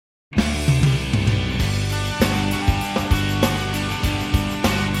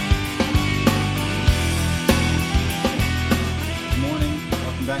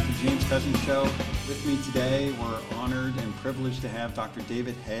show. With me today, we're honored and privileged to have Dr.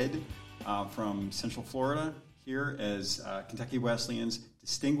 David Head from Central Florida here as Kentucky Wesleyan's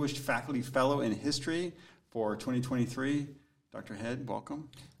Distinguished Faculty Fellow in History for 2023. Dr. Head, welcome.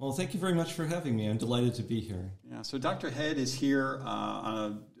 Well, thank you very much for having me. I'm delighted to be here. Yeah, so Dr. Head is here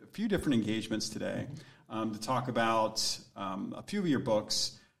on a few different engagements today to talk about a few of your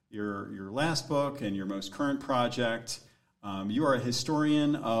books, your last book and your most current project. You are a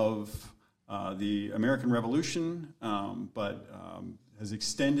historian of the American Revolution, but has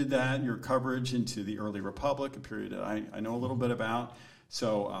extended your coverage into the early Republic, a period that I know a little bit about.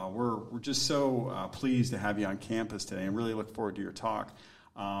 So we're just so pleased to have you on campus today and really look forward to your talk.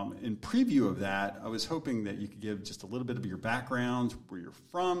 In preview of that, I was hoping that you could give just a little bit of your background, where you're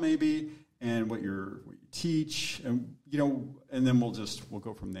from maybe, and what you teach, and and then we'll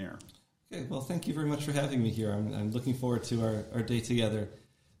go from there. Okay, well, thank you very much for having me here. I'm looking forward to our day together.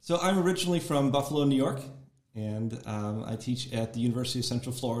 So I'm originally from Buffalo, New York, and I teach at the University of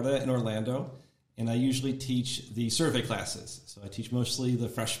Central Florida in Orlando, and I usually teach the survey classes. So I teach mostly the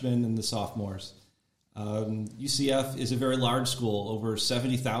freshmen and the sophomores. UCF is a very large school, over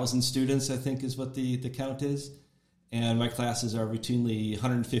 70,000 students, I think is what the count is, and my classes are routinely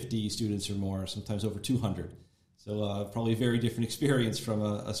 150 students or more, sometimes over 200. So probably a very different experience from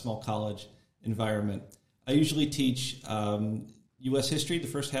a small college environment. I usually teach U.S. history, the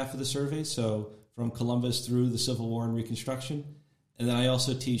first half of the survey, so from Columbus through the Civil War and Reconstruction. And then I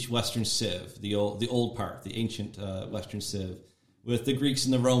also teach Western Civ, the old part, the ancient Western Civ, with the Greeks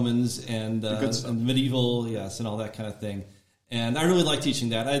and the Romans and the medieval, yes, and all that kind of thing. And I really like teaching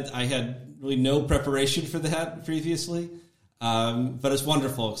that. I had really no preparation for that previously. But it's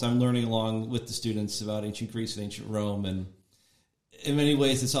wonderful because I'm learning along with the students about ancient Greece and ancient Rome, and in many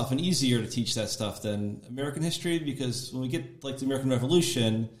ways it's often easier to teach that stuff than American history, because when we get like the American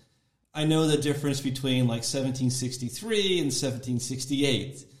Revolution, I know the difference between like 1763 and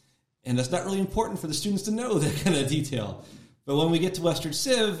 1768, and that's not really important for the students to know that kind of detail. But when we get to Western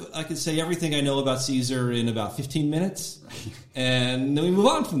Civ, I can say everything I know about Caesar in about 15 minutes, and then we move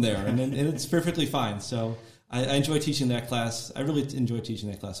on from there, and it's perfectly fine. So I enjoy teaching that class. I really enjoy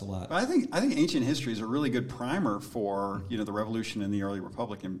teaching that class a lot. But I think ancient history is a really good primer for the Revolution and the early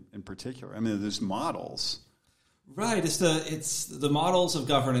Republic in particular. I mean, there's models. Right. It's the models of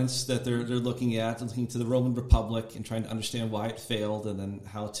governance that they're looking at, looking to the Roman Republic and trying to understand why it failed and then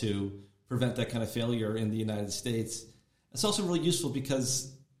how to prevent that kind of failure in the United States. It's also really useful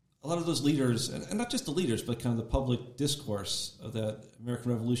because a lot of those leaders, and not just the leaders, but kind of the public discourse of that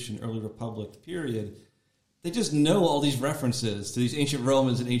American Revolution, early Republic period, they just know all these references to these ancient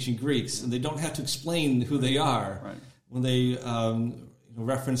Romans and ancient Greeks, and they don't have to explain who they are. Right. When they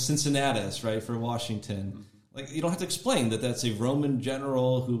reference Cincinnatus, right, for Washington. Mm-hmm. Like, you don't have to explain that that's a Roman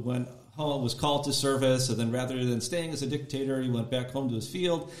general who went home, was called to service, and then rather than staying as a dictator, he went back home to his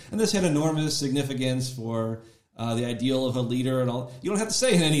field. And this had enormous significance for the ideal of a leader and all. You don't have to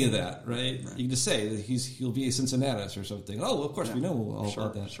say any of that, right? You can just say that he'll be a Cincinnatus or something. Oh, well, of course, we know all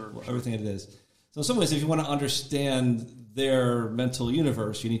about that. Sure. Everything it is. So in some ways, if you want to understand their mental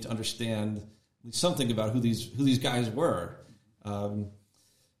universe, you need to understand at least something about who these guys were.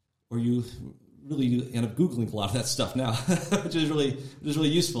 Or you really end up Googling a lot of that stuff now, which is really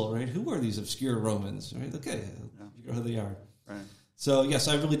useful, right? Who are these obscure Romans, right? Okay, figure out who they are. Right. So yes,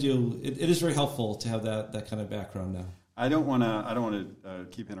 I really do. It is very helpful to have that kind of background now. I don't want to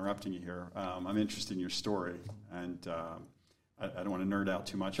keep interrupting you here. I'm interested in your story, and I don't want to nerd out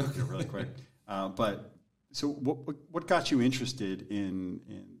too much with you really quick. But so what got you interested in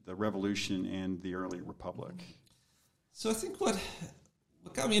the Revolution and the early Republic? So I think what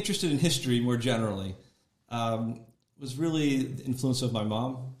got me interested in history more generally was really the influence of my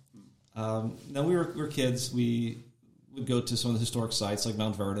mom. Now we were kids. We would go to some of the historic sites like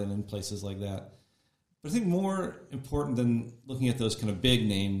Mount Vernon and places like that. But I think more important than looking at those kind of big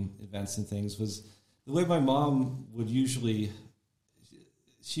name events and things was the way my mom would usually.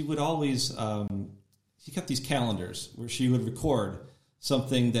 She would always, she kept these calendars where she would record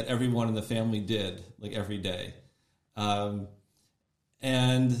something that everyone in the family did, like every day. And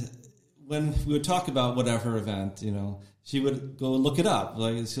when we would talk about whatever event, she would go and look it up.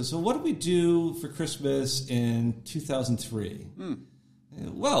 Like, so what did we do for Christmas in 2003?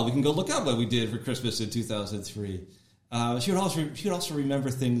 Well, we can go look up what we did for Christmas in 2003. She would also remember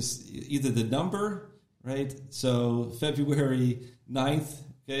things, either the number, right? So February 9th,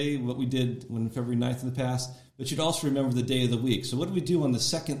 okay, what we did when February 9th in the past, but she'd also remember the day of the week. So what did we do on the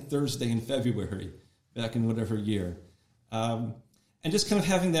second Thursday in February back in whatever year? And just kind of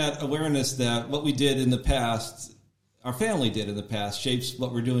having that awareness that what we did in the past our family did in the past shapes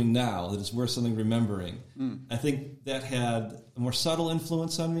what we're doing now, that it's worth something remembering. I think that had a more subtle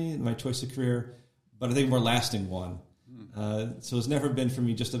influence on me in my choice of career, but I think a more lasting one. So it's never been for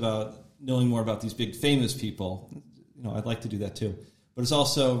me just about knowing more about these big famous people. I'd like to do that too. But it's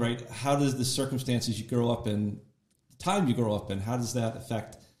also, right, how does the circumstances you grow up in, the time you grow up in, how does that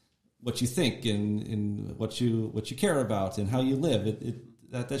affect what you think and what you care about and how you live?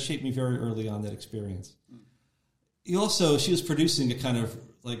 That shaped me very early on, that experience. She was producing a kind of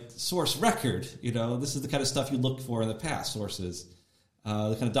like source record. This is the kind of stuff you look for in the past, sources.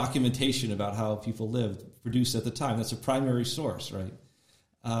 The kind of documentation about how people lived, produced at the time. That's a primary source, right?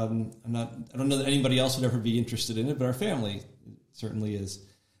 I don't know that anybody else would ever be interested in it, but our family certainly is.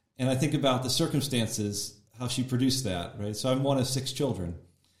 And I think about the circumstances, how she produced that, right? So I'm one of 6 children.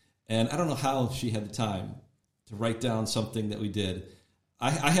 And I don't know how she had the time to write down something that we did. I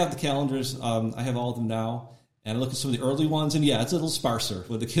have the calendars. I have all of them now. And I look at some of the early ones, and it's a little sparser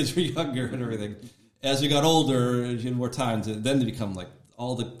when the kids were younger and everything. As we got older, you had more time, then they become like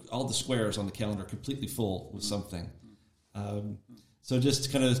all the squares on the calendar completely full with something. So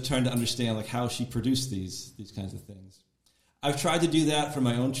just kind of trying to understand like how she produced these kinds of things. I've tried to do that for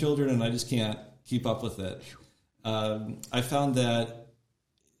my own children, and I just can't keep up with it. I found that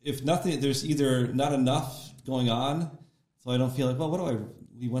if nothing, there's either not enough going on, so I don't feel like,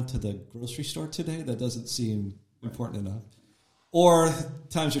 we went to the grocery store today? That doesn't seem important enough. Or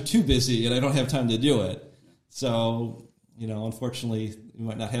times are too busy and I don't have time to do it. So, unfortunately, we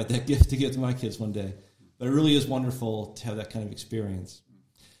might not have that gift to give to my kids one day. But it really is wonderful to have that kind of experience.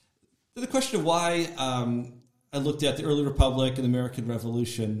 The question of why I looked at the early Republic and the American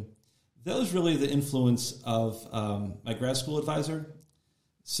Revolution, that was really the influence of my grad school advisor.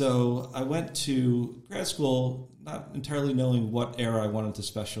 So I went to grad school not entirely knowing what era I wanted to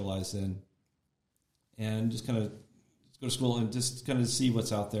specialize in, and just kind of go to school and just kind of see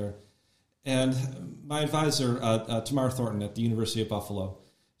what's out there. And my advisor, Tamara Thornton at the University of Buffalo,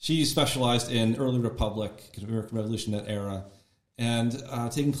 she specialized in early Republic, kind of American Revolution, that era. And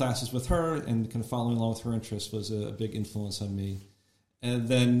taking classes with her and kind of following along with her interests was a big influence on me. And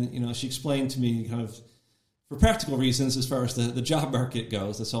then, she explained to me kind of, for practical reasons, as far as the job market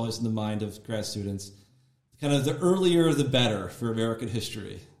goes, that's always in the mind of grad students, kind of the earlier the better for American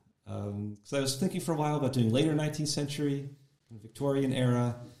history. So I was thinking for a while about doing later 19th century, Victorian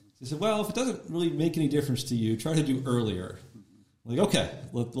era. So I said, well, if it doesn't really make any difference to you, try to do earlier. I'm like, okay,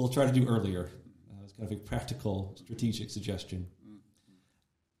 we'll try to do earlier. It's kind of a practical, strategic suggestion.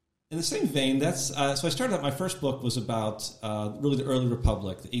 In the same vein, so I started out, my first book was about really the early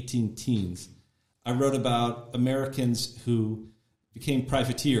Republic, the 18 teens. I wrote about Americans who became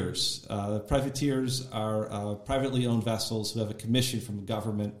privateers. Privateers are privately owned vessels who have a commission from the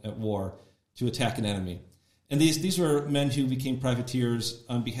government at war to attack an enemy. And these were men who became privateers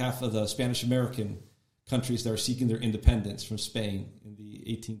on behalf of the Spanish-American countries that are seeking their independence from Spain in the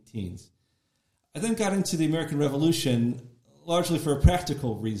 18 teens. I then got into the American Revolution largely for a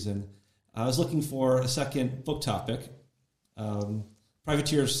practical reason. I was looking for a second book topic.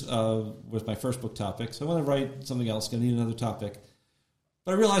 Privateers was my first book topic, so I want to write something else, going to need another topic.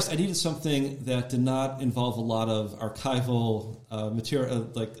 But I realized I needed something that did not involve a lot of archival material,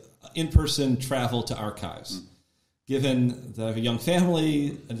 like in-person travel to archives. Given that I have a young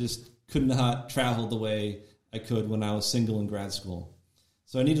family, I just could not travel the way I could when I was single in grad school.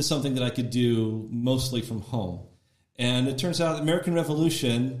 So I needed something that I could do mostly from home. And it turns out the American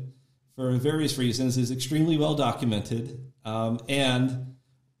Revolution, for various reasons, is extremely well documented, and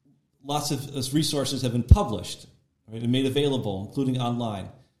lots of resources have been published, right, and made available, including online.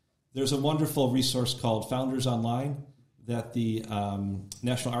 There's a wonderful resource called Founders Online that the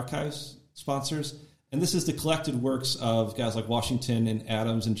National Archives sponsors, and this is the collected works of guys like Washington and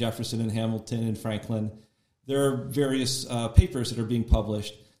Adams and Jefferson and Hamilton and Franklin. There are various papers that are being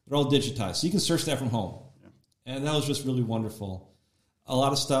published. They're all digitized, so you can search that from home. And that was just really wonderful. A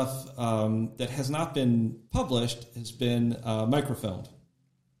lot of stuff that has not been published has been microfilmed,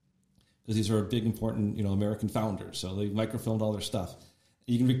 because these are big, important, American founders. So they microfilmed all their stuff.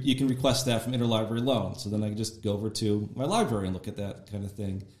 You can request that from interlibrary loan. So then I can just go over to my library and look at that kind of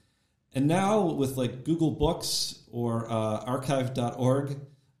thing. And now with like Google Books or archive.org,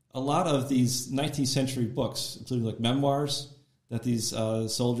 a lot of these 19th century books, including like memoirs that these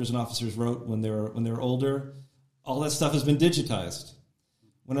soldiers and officers wrote when they were older, all that stuff has been digitized.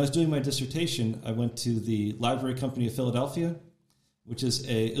 When I was doing my dissertation, I went to the Library Company of Philadelphia, which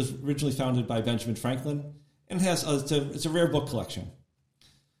it was originally founded by Benjamin Franklin, and it has it's a rare book collection.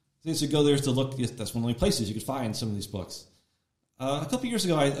 So I used to go there to look. That's one of the only places you could find some of these books. A couple of years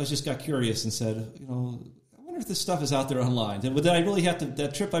ago, I just got curious and said, I wonder if this stuff is out there online. Did I really have to,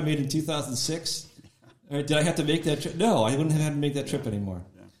 that trip I made in 2006, did I have to make that trip? No, I wouldn't have had to make that trip anymore.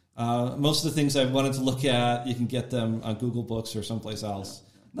 Yeah. Most of the things I wanted to look at, you can get them on Google Books or someplace else.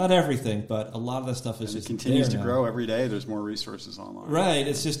 Not everything, but a lot of that stuff is just it continues to grow every day. There's more resources online. Right.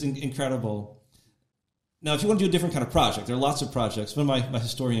 It's just incredible. Now, if you want to do a different kind of project, there are lots of projects. One of my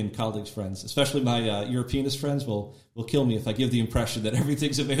historian colleagues, friends, especially my Europeanist friends, will kill me if I give the impression that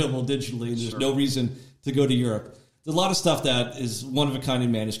everything's available digitally and there's no reason to go to Europe. There's a lot of stuff that is one-of-a-kind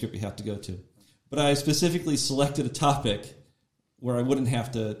in manuscript you have to go to. But I specifically selected a topic where I wouldn't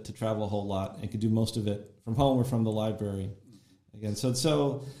have to travel a whole lot and could do most of it from home or from the library. Again,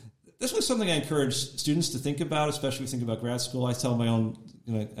 so this was something I encourage students to think about, especially if you think about grad school. I tell my own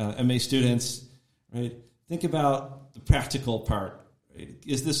MA students, right, think about the practical part. Right?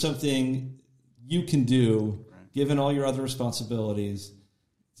 Is this something you can do, given all your other responsibilities?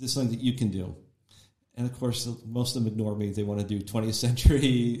 Is this something that you can do? And, of course, most of them ignore me. They want to do 20th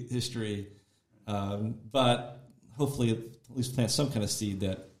century history. But hopefully at least plant some kind of seed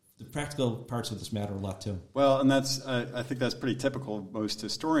that the practical parts of this matter a lot too. Well, and that's I think that's pretty typical of most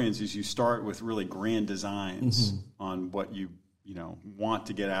historians. Is you start with really grand designs on what you want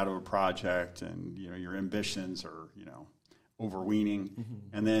to get out of a project, and your ambitions are overweening,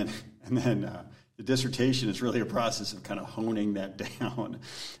 and then the dissertation is really a process of kind of honing that down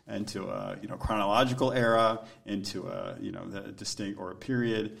into a chronological era, into a the distinct or a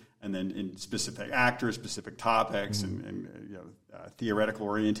period, and then in specific actors, specific topics, and theoretical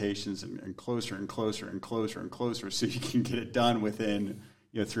orientations, and closer and closer and closer and closer, so you can get it done within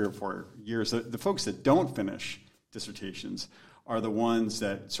 3 or 4 years. The folks that don't finish dissertations are the ones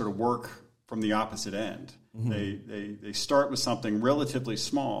that sort of work from the opposite end. They start with something relatively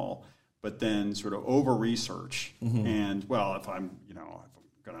small, but then sort of over research. And if I'm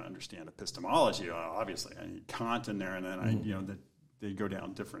going to understand epistemology, obviously I need Kant in there, and then they go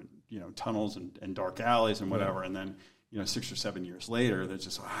down different tunnels and dark alleys and whatever, and then 6 or 7 years later they're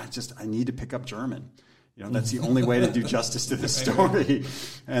just I need to pick up German. That's the only way to do justice to this story.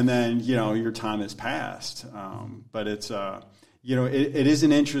 And then your time has passed. But it's it is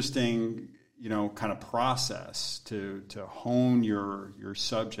an interesting kind of process to hone your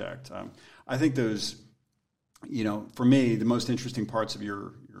subject. I think those for me the most interesting parts of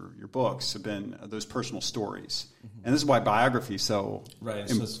your books have been those personal stories, and this is why biography is so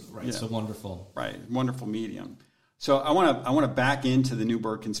so wonderful, wonderful medium. So I want to back into the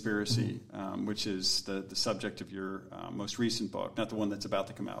Newburgh Conspiracy, which is the subject of your most recent book, not the one that's about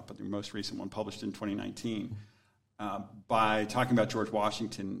to come out, but the most recent one published in 2019, by talking about George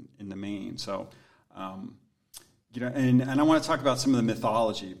Washington in the main. So, and I want to talk about some of the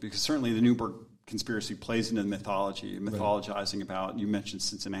mythology, because certainly the Newburgh Conspiracy plays into the mythology, mythologizing about, you mentioned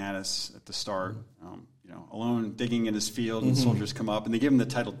Cincinnatus at the start, alone digging in his field, and soldiers come up, and they give him the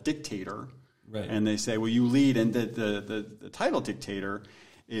title dictator. Right. And they say, well, you lead, and the title dictator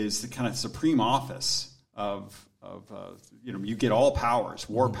is the kind of supreme office of you get all powers,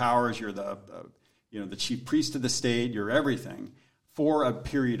 war powers. You're the chief priest of the state. You're everything for a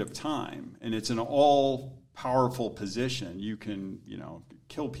period of time, and it's an all powerful position. You can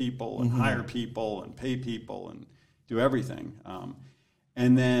kill people and hire people and pay people and do everything.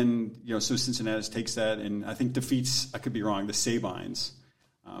 And then so Cincinnatus takes that and I think defeats. I could be wrong. The Sabines.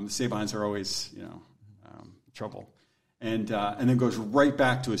 The Sabines are always, trouble, and then goes right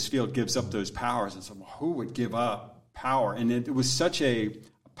back to his field, gives up those powers, and so who would give up power? And it was such a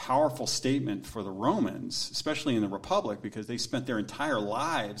powerful statement for the Romans, especially in the Republic, because they spent their entire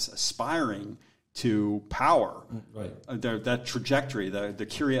lives aspiring to power. Right. That trajectory, the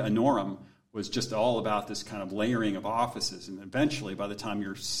Curia Honorum, was just all about this kind of layering of offices, and eventually, by the time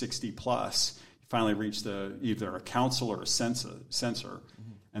you're 60 plus, you finally reach either a council or a censor.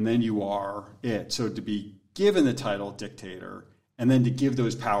 And then you are it. So to be given the title dictator and then to give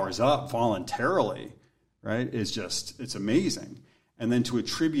those powers up voluntarily, right, is it's amazing. And then to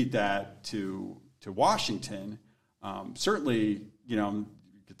attribute that to Washington, certainly, you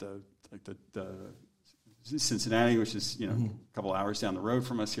get the Cincinnati, which is a couple hours down the road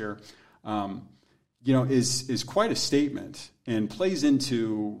from us here, is quite a statement and plays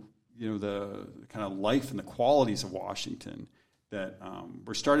into the kind of life and the qualities of Washington that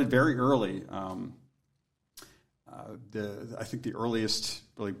were started very early. I think the earliest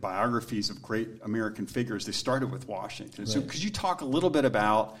really biographies of great American figures, they started with Washington. Right. So could you talk a little bit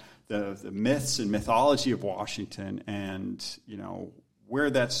about the myths and mythology of Washington and, where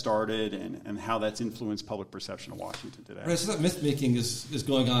that started and how that's influenced public perception of Washington today? Right, so that myth-making is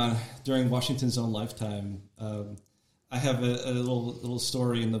going on during Washington's own lifetime. I have a little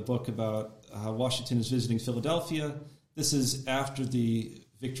story in the book about Washington is visiting Philadelphia. This is after the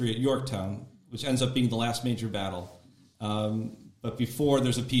victory at Yorktown, which ends up being the last major battle. But before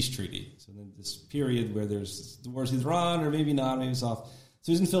there's a peace treaty. So then this period where the war's either on or maybe not, maybe it's off.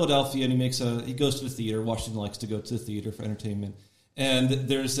 So he's in Philadelphia and he goes to the theater. Washington likes to go to the theater for entertainment. And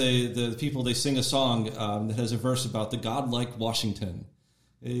there's the people, they sing a song that has a verse about the godlike Washington.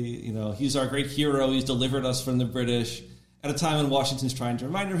 He's our great hero. He's delivered us from the British at a time when Washington's trying to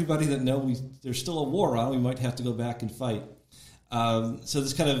remind everybody that there's still a war on. We might have to go back and fight. So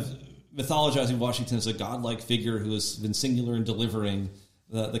this kind of mythologizing Washington as a godlike figure who has been singular in delivering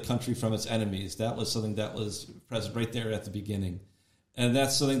the country from its enemies. That was something that was present right there at the beginning. And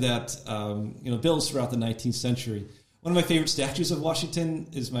that's something that builds throughout the 19th century. One of my favorite statues of Washington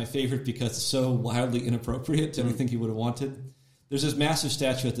is my favorite because it's so wildly inappropriate to anything he would have wanted. There's this massive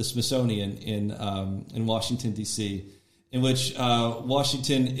statue at the Smithsonian in Washington, D.C., in which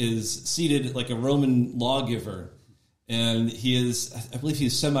Washington is seated like a Roman lawgiver, and I believe he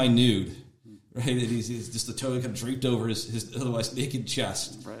is semi-nude, right? And he's just totally kind of draped over his otherwise naked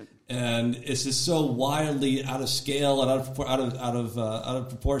chest, right? And it's just so wildly out of scale and out of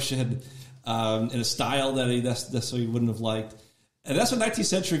proportion, in a style that that's what he wouldn't have liked. And that's what 19th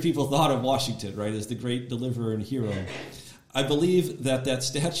century people thought of Washington, right, as the great deliverer and hero. I believe that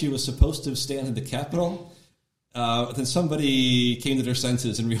statue was supposed to stand in the Capitol. Then somebody came to their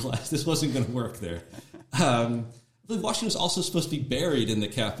senses and realized this wasn't going to work there. I believe Washington was also supposed to be buried in the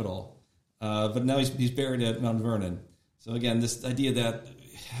Capitol, but now he's buried at Mount Vernon. So again, this idea that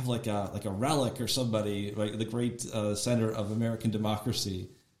you have like a relic or somebody, right, the great center of American democracy,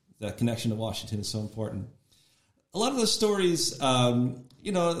 that connection to Washington is so important. A lot of those stories, a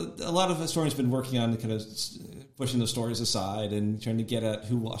lot of historians have been working on kind of pushing those stories aside and trying to get at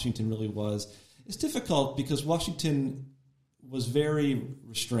who Washington really was. It's difficult because Washington was very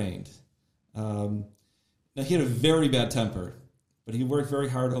restrained. Now, he had a very bad temper, but he worked very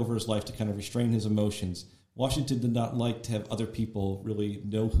hard over his life to kind of restrain his emotions. Washington did not like to have other people really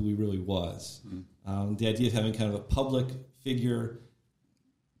know who he really was. The idea of having kind of a public figure,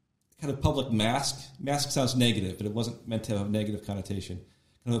 kind of public mask. Mask sounds negative, but it wasn't meant to have a negative connotation.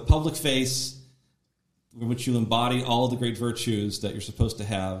 Kind of a public face in which you embody all of the great virtues that you're supposed to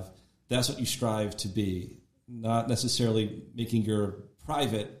have. That's what you strive to be, not necessarily making your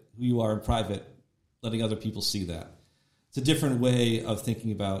private, who you are in private, letting other people see that. It's a different way of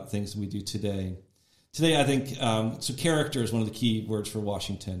thinking about things than we do today. Today, I think, so character is one of the key words for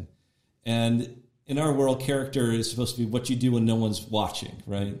Washington. And in our world, character is supposed to be what you do when no one's watching,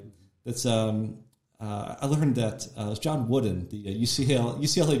 right? That's I learned that it was John Wooden, the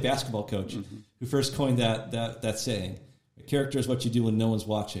UCLA basketball coach, who first coined that saying. Character is what you do when no one's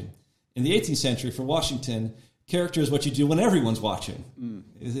watching. In the 18th century, for Washington, character is what you do when everyone's watching.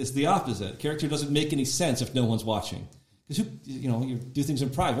 It's the opposite. Character doesn't make any sense if no one's watching. Because you do things in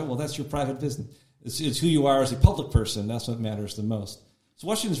private. Well, that's your private business. It's who you are as a public person. That's what matters the most. So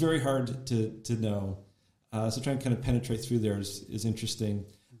Washington's very hard to know. So trying to kind of penetrate through there is interesting.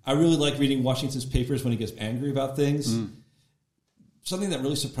 I really like reading Washington's papers when he gets angry about things. Something that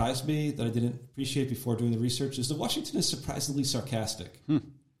really surprised me that I didn't appreciate before doing the research is that Washington is surprisingly sarcastic.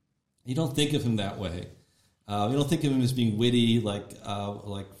 You don't think of him that way. You don't think of him as being witty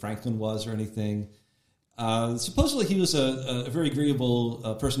like Franklin was or anything. Supposedly he was a very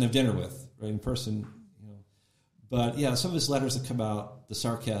agreeable person to have dinner with, right, in person. But yeah, some of his letters that come out, the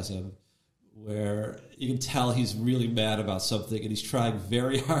sarcasm, where you can tell he's really mad about something and he's trying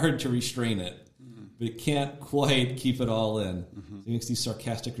very hard to restrain it, but he can't quite keep it all in. So he makes these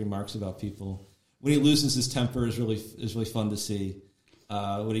sarcastic remarks about people. When he loses his temper is really fun to see.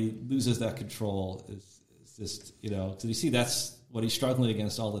 When he loses that control is just, so you see that's what he's struggling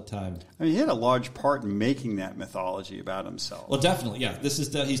against all the time. I mean, he had a large part in making that mythology about himself. Well, definitely, yeah.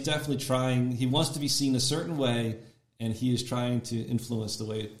 He's definitely trying. He wants to be seen a certain way, and he is trying to influence the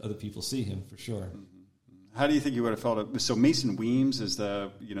way other people see him, for sure. How do you think he would have felt? So Mason Weems is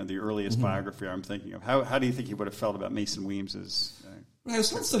the earliest biography I'm thinking of. How do you think he would have felt about Mason Weems's? Right,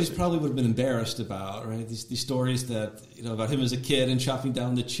 some studies probably would have been embarrassed about, right? These stories that about him as a kid and chopping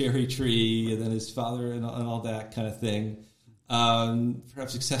down the cherry tree, and then his father and all that kind of thing.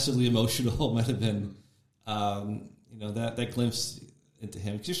 Perhaps excessively emotional might have been, that glimpse into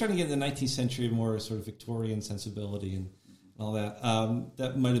him. Because you're starting to get in the 19th century more sort of Victorian sensibility and all that.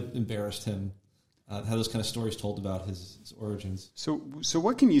 That might have embarrassed him. Have those kind of stories told about his origins. So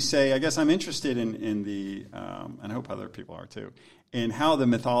what can you say? I guess I'm interested in the, and I hope other people are too, in how the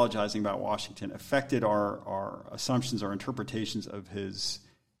mythologizing about Washington affected our assumptions, our interpretations of his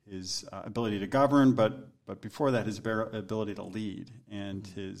his ability to govern, but before that, his ability to lead and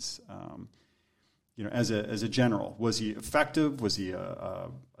his, as a general. Was he effective? Was he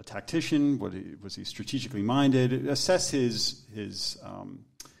a tactician? Was he strategically minded? Assess his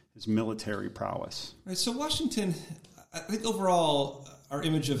military prowess. Right. So Washington, I think overall, our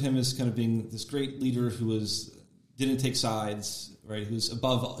image of him as kind of being this great leader who didn't take sides, right? Who's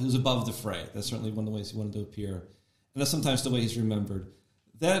above the fray. That's certainly one of the ways he wanted to appear, and that's sometimes the way he's remembered.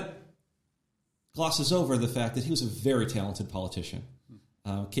 That glosses over the fact that he was a very talented politician,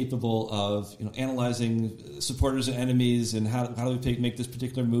 capable of analyzing supporters and enemies, and how do we make this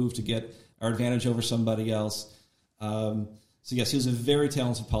particular move to get our advantage over somebody else. So yes, he was a very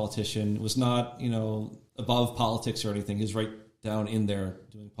talented politician. Was not above politics or anything. He was right down in there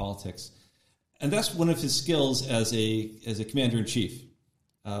doing politics, and that's one of his skills as a commander in chief.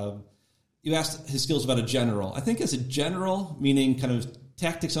 You asked his skills about a general. I think as a general, meaning kind of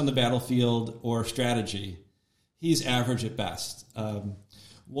tactics on the battlefield or strategy, he's average at best.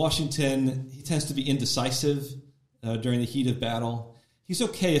 Washington, he tends to be indecisive during the heat of battle. He's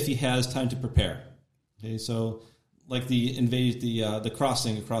okay if he has time to prepare. Okay, so like the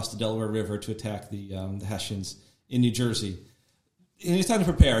crossing across the Delaware River to attack the Hessians in New Jersey. And he's time to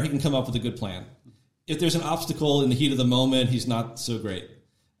prepare. He can come up with a good plan. If there's an obstacle in the heat of the moment, he's not so great.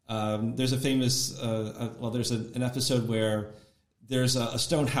 There's a famous, there's an episode where there's a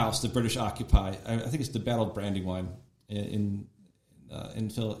stone house the British occupy. I think it's the Battle of Brandywine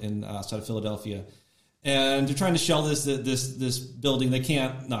outside of Philadelphia, and they're trying to shell this building. They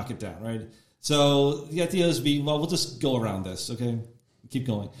can't knock it down, right? So the idea is we'll just go around this, okay? Keep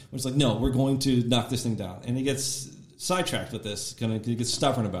going. It's like, no, we're going to knock this thing down, and he gets sidetracked with this. He gets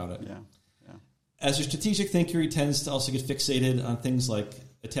stubborn about it. Yeah. As a strategic thinker, he tends to also get fixated on things like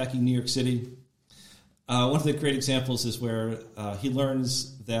attacking New York City. One of the great examples is where he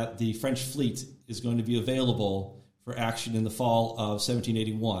learns that the French fleet is going to be available for action in the fall of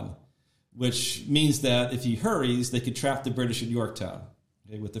 1781, which means that if he hurries, they could trap the British at Yorktown,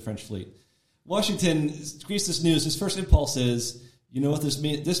 okay, with the French fleet. Washington greets this news. His first impulse is, you know what this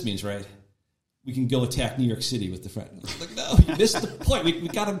means, right? We can go attack New York City with the French. Like, no, you missed the point. We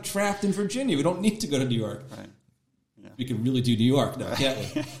got them trapped in Virginia. We don't need to go to New York. Right. Yeah. We can really do New York now, can't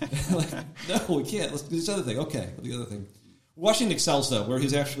we? No, we can't. Let's do this other thing. Okay, the other thing. Washington excels, though, where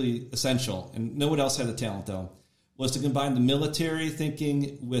he's actually essential, and no one else had the talent, though, was to combine the military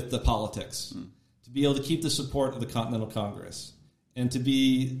thinking with the politics, to be able to keep the support of the Continental Congress, and to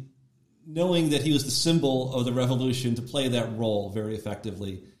be knowing that he was the symbol of the revolution, to play that role very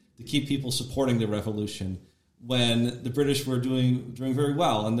effectively, to keep people supporting the revolution when the British were doing very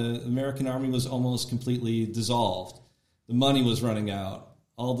well and the American army was almost completely dissolved. The money was running out.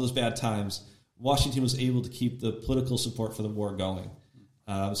 All those bad times. Washington was able to keep the political support for the war going.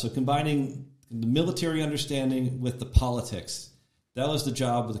 So combining the military understanding with the politics, that was the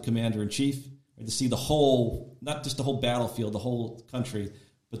job of the commander-in-chief, right, to see the whole, not just the whole battlefield, the whole country,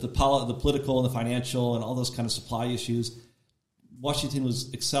 but the political and the financial and all those kind of supply issues. Washington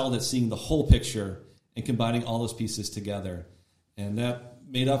was excelled at seeing the whole picture and combining all those pieces together. And that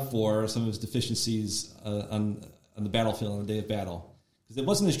made up for some of his deficiencies on the battlefield on the day of battle. Because it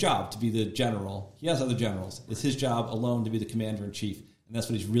wasn't his job to be the general. He has other generals. It's his job alone to be the commander-in-chief, and that's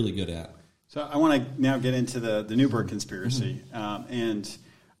what he's really good at. So I want to now get into the Newburgh Conspiracy, and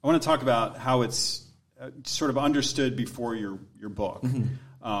I want to talk about how it's sort of understood before your book.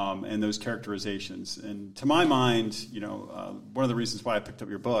 And those characterizations. And to my mind, one of the reasons why I picked up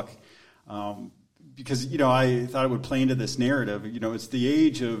your book, because, I thought it would play into this narrative. It's the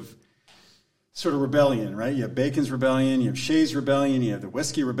age of sort of rebellion, right? You have Bacon's Rebellion, you have Shays' Rebellion, you have the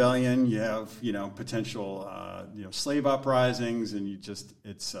Whiskey Rebellion, you have, potential, slave uprisings, and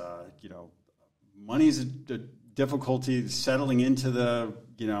money's a difficulty settling into the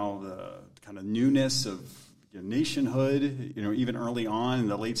kind of newness of nationhood, even early on in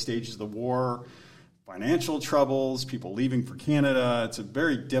the late stages of the war, financial troubles, people leaving for Canada. It's a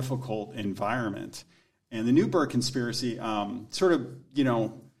very difficult environment. And the Newburgh Conspiracy sort of,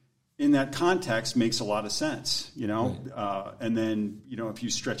 in that context makes a lot of sense, Right. And then, if you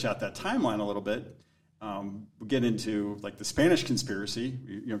stretch out that timeline a little bit, we'll get into like the Spanish Conspiracy,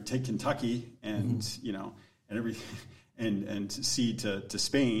 take Kentucky and, and everything and cede to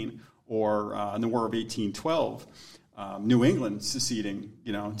Spain. Or in the War of 1812, New England seceding,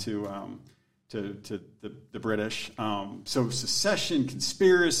 to the British. So secession,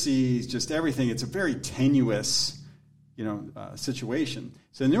 conspiracies, just everything. It's a very tenuous, situation.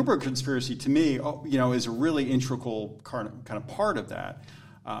 So the Newburgh Conspiracy, to me, is a really integral kind of part of that.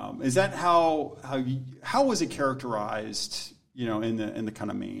 Is that how was it characterized in the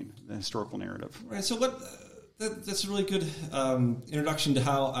kind of the historical narrative. Right. So that's a really good introduction to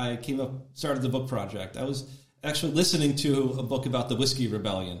how I started the book project. I was actually listening to a book about the Whiskey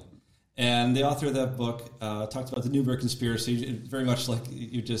Rebellion. And the author of that book talked about the Newburgh Conspiracy, very much like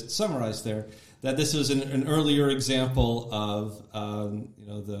you just summarized there, that this was an earlier example of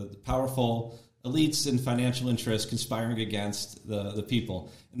the powerful elites and financial interests conspiring against the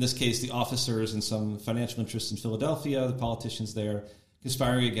people. In this case, the officers and some financial interests in Philadelphia, the politicians there,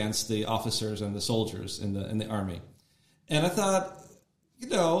 conspiring against the officers and the soldiers in the army. And I thought,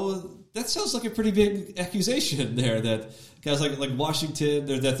 that sounds like a pretty big accusation there, that guys like Washington,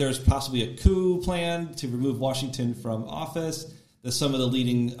 that there's possibly a coup planned to remove Washington from office, that some of the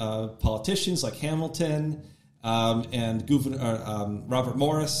leading politicians like Hamilton and Robert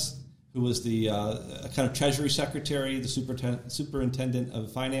Morris, who was the kind of Treasury Secretary, the Superintendent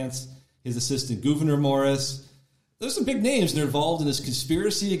of Finance, his assistant Gouverneur Morris. There's some big names that are involved in this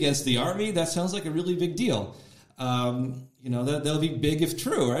conspiracy against the army. That sounds like a really big deal. That'll be big if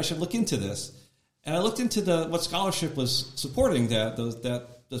true, or I should look into this. And I looked into what scholarship was supporting those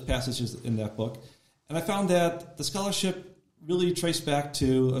passages in that book, and I found that the scholarship really traced back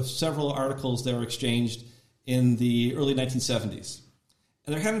to several articles that were exchanged in the early 1970s.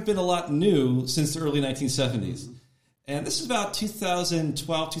 And there hadn't been a lot new since the early 1970s. And this is about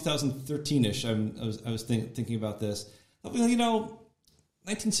 2012, 2013-ish. I was thinking about this.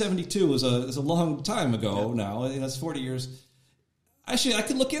 1972 is a long time ago now. That's 40 years. Actually, I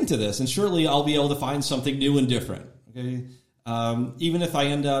could look into this, and surely I'll be able to find something new and different. Okay, even if I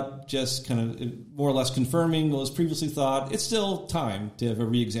end up just kind of more or less confirming what was previously thought, it's still time to have a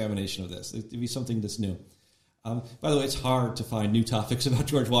re-examination of this. It'd be something that's new. By the way, it's hard to find new topics about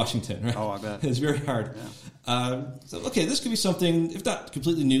George Washington, right? Oh, I bet. It's very hard. Yeah. This could be something, if not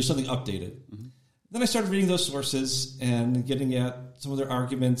completely new, something updated. Mm-hmm. Then I started reading those sources and getting at some of their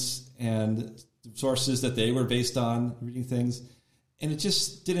arguments and the sources that they were based on, reading things. And it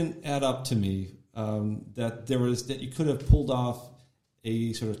just didn't add up to me that you could have pulled off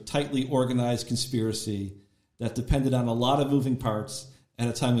a sort of tightly organized conspiracy that depended on a lot of moving parts at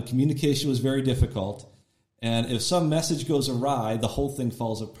a time when communication was very difficult. And if some message goes awry, the whole thing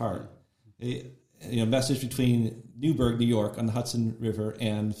falls apart. A message between Newburgh, New York, on the Hudson River,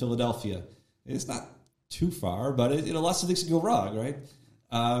 and Philadelphia. It's not too far, but lots of things can go wrong, right?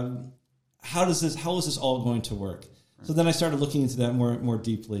 How is this all going to work? Right. So then I started looking into that more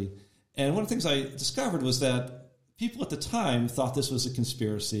deeply. And one of the things I discovered was that people at the time thought this was a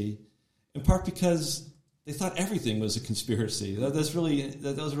conspiracy, in part because they thought everything was a conspiracy. That was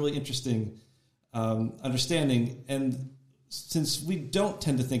a really interesting understanding. And since we don't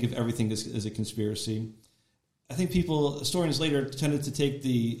tend to think of everything as a conspiracy, I think historians later tended to take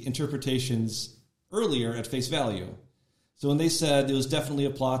the interpretations earlier at face value. So when they said it was definitely a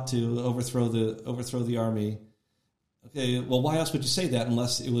plot to overthrow the army, okay, well, why else would you say that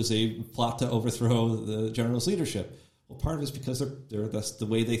unless it was a plot to overthrow the general's leadership? Well, part of it is because that's the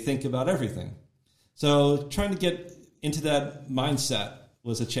way they think about everything. So trying to get into that mindset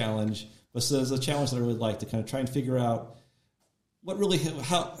was a challenge, but so there's a challenge that I really like to kind of try and figure out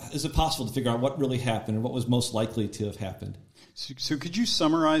how is it possible to figure out what really happened and what was most likely to have happened. So could you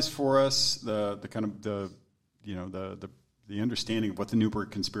summarize for us the understanding of what the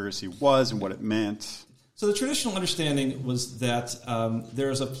Newburgh Conspiracy was and what it meant? So the traditional understanding was that there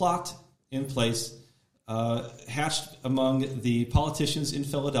is a plot in place hatched among the politicians in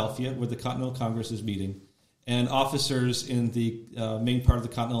Philadelphia, where the Continental Congress is meeting, and officers in the main part of the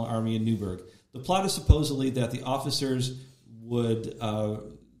Continental Army in Newburgh. The plot is supposedly that the officers would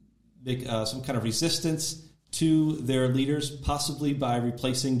make some kind of resistance to their leaders, possibly by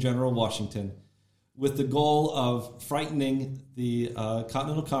replacing General Washington, with the goal of frightening the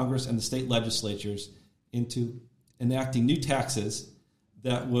Continental Congress and the state legislatures into enacting new taxes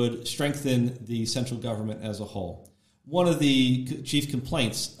that would strengthen the central government as a whole. One of the chief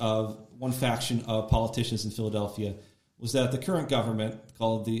complaints of one faction of politicians in Philadelphia was that the current government,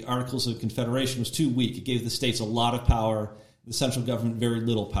 called the Articles of Confederation, was too weak. It gave the states a lot of power, the central government very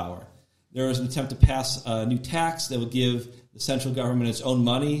little power. There was an attempt to pass a new tax that would give the central government its own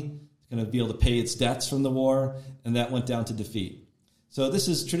money, going to be able to pay its debts from the war, and that went down to defeat. So this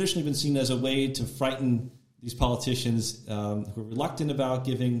has traditionally been seen as a way to frighten these politicians who are reluctant about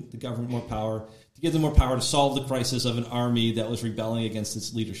giving the government more power, to give them more power to solve the crisis of an army that was rebelling against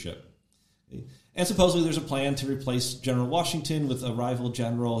its leadership. And supposedly there's a plan to replace General Washington with a rival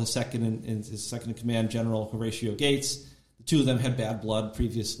general, his second in command, General Horatio Gates. The two of them had bad blood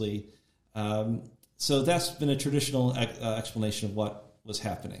previously. So that's been a traditional explanation of what was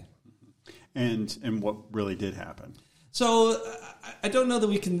happening. And what really did happen. So I don't know that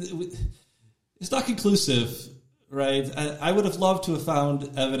we can. It's not conclusive, right? I would have loved to have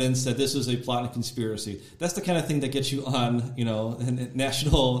found evidence that this was a plot and conspiracy. That's the kind of thing that gets you on,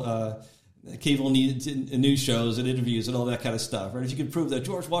 national cable news shows and interviews and all that kind of stuff, right? If you could prove that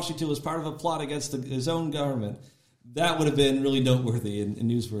George Washington was part of a plot against his own government, that would have been really noteworthy and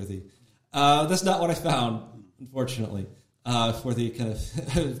newsworthy. That's not what I found, unfortunately, for the kind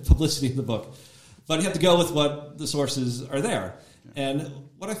of publicity of the book. But you have to go with what the sources are there. And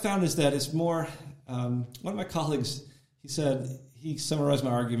what I found is that it's more, one of my colleagues, he summarized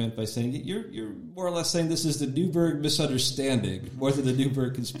my argument by saying, you're more or less saying this is the Newburgh misunderstanding more than the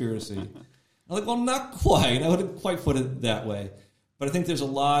Newburgh conspiracy. I'm like, well, not quite. I wouldn't quite put it that way. But I think there is a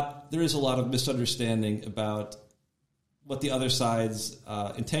lot of misunderstanding about what the other side's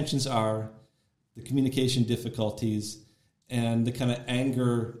intentions are, the communication difficulties, and the kind of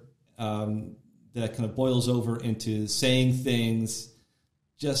anger that kind of boils over into saying things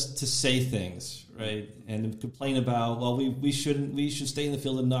just to say things, right? And complain about, well, we should stay in the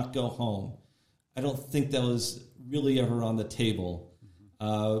field and not go home. I don't think that was really ever on the table,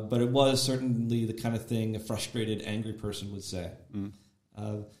 but it was certainly the kind of thing a frustrated, angry person would say.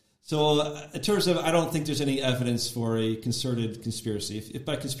 So in terms of, I don't think there's any evidence for a concerted conspiracy. If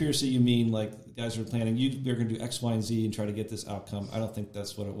by conspiracy you mean like the guys are planning, we're going to do X, Y, and Z and try to get this outcome, I don't think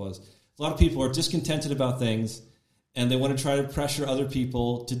that's what it was. A lot of people are discontented about things, and they want to try to pressure other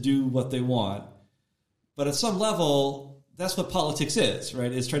people to do what they want. But at some level, that's what politics is,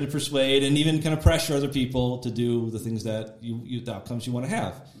 right? It's trying to persuade and even kind of pressure other people to do the things that the outcomes you want to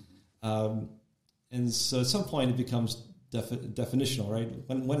have. And so at some point it becomes definitional, right?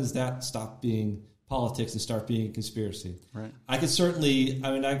 When does that stop being politics and start being a conspiracy? Right. I could certainly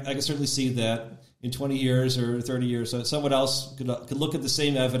see that in 20 years or 30 years, so someone else could look at the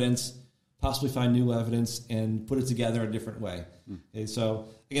same evidence, possibly find new evidence, and put it together in a different way. Okay, so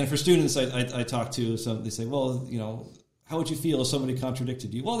again, for students I talk to, they say, well, how would you feel if somebody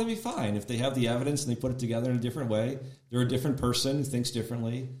contradicted you? Well, they'd be fine. If they have the evidence and they put it together in a different way, they're a different person who thinks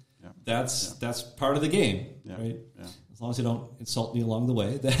differently. Yeah. That's part of the game, right? Yeah. As long as they don't insult me along the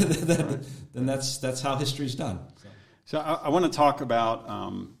way, then that's how history's done. So I want to talk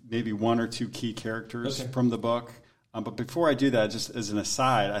about maybe one or two key characters from the book. But before I do that, just as an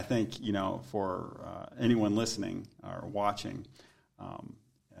aside, I think, for anyone listening or watching,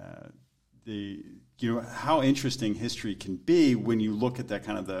 how interesting history can be when you look at that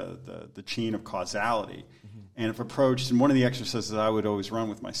kind of the chain of causality. And if approached, and one of the exercises I would always run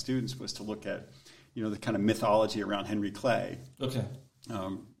with my students was to look at, the kind of mythology around Henry Clay. Okay.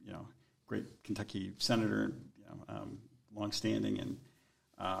 Great Kentucky senator, longstanding and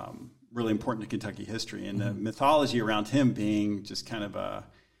really important to Kentucky history, and the mythology around him being just kind of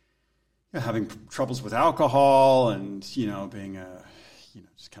having troubles with alcohol and being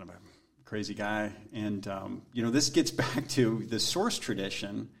just kind of a crazy guy. And this gets back to the source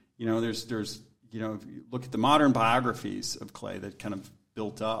tradition. There's if you look at the modern biographies of Clay that kind of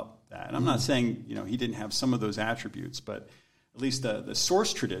built up that. And I'm not saying he didn't have some of those attributes, but at least the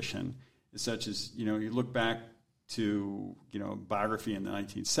source tradition is such as you look back to biography in the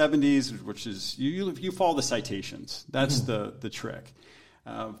 1970s, which is you follow the citations. That's the trick.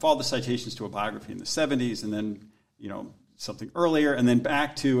 Follow the citations to a biography in the 70s, and then something earlier, and then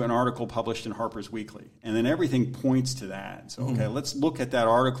back to an article published in Harper's Weekly, and then everything points to that. So let's look at that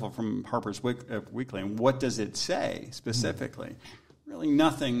article from Harper's Weekly, and what does it say specifically? Really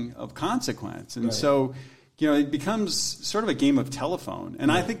nothing of consequence, and so. It becomes sort of a game of telephone.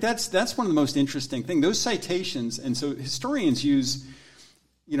 And I think that's one of the most interesting things. Those citations, and so historians use,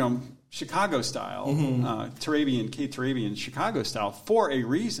 Chicago style, Turabian Chicago style for a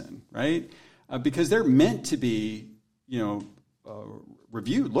reason, right? Because they're meant to be,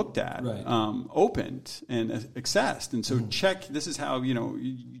 reviewed, looked at, opened, and accessed. And so this is how,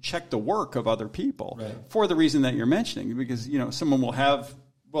 you check the work of other people for the reason that you're mentioning, because, someone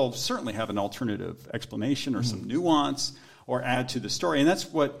will certainly have an alternative explanation or some nuance or add to the story. And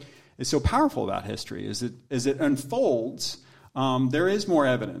that's what is so powerful about history, is as it unfolds, there is more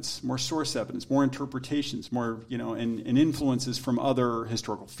evidence, more source evidence, more interpretations, more, and influences from other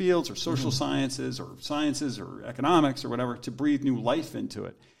historical fields or social sciences or economics or whatever to breathe new life into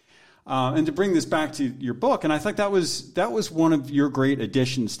it. And to bring this back to your book, and I think that was one of your great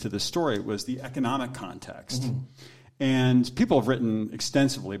additions to the story, was the economic context. And people have written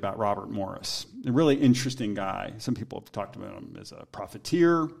extensively about Robert Morris, a really interesting guy. Some people have talked about him as a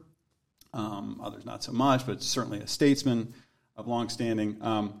profiteer, others not so much, but certainly a statesman of long standing.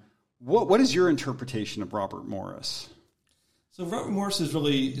 What is your interpretation of Robert Morris? So Robert Morris is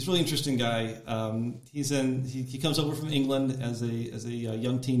really interesting guy. He comes over from England as a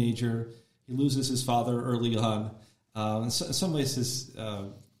young teenager. He loses his father early on. In some ways, his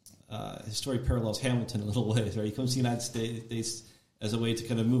story parallels Hamilton in a little ways. Right? He comes to the United States as a way to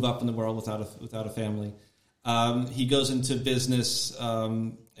kind of move up in the world without a family. He goes into business at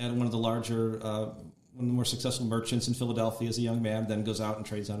one of the more successful merchants in Philadelphia as a young man. Then goes out and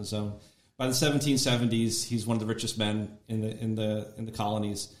trades on his own. By the 1770s, he's one of the richest men in the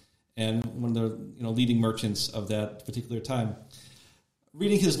colonies, and one of the leading merchants of that particular time.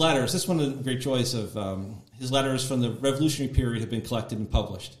 Reading his letters, that's one of the great joys of his letters from the Revolutionary period have been collected and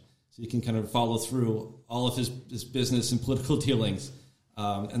published, so you can kind of follow through all of his business and political dealings,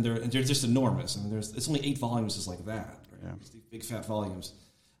 and they're just enormous. I mean, it's only 8 volumes, just like that, right? Yeah. These big fat volumes.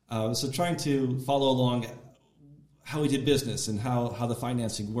 So trying to follow along how he did business and how the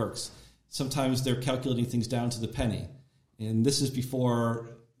financing works. Sometimes they're calculating things down to the penny. And this is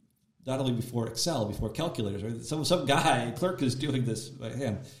not only before Excel, before calculators. Right? Some guy, clerk, is doing this by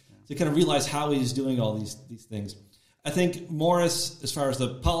hand. So you kind of realize how he's doing all these things. I think Morris, as far as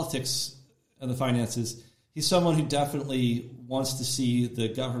the politics and the finances, he's someone who definitely wants to see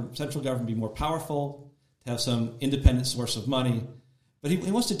the central government be more powerful, to have some independent source of money. But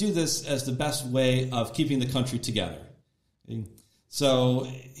he wants to do this as the best way of keeping the country together. So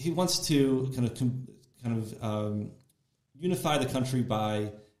he wants to kind of unify the country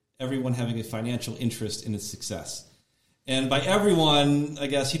by everyone having a financial interest in its success. And by everyone, I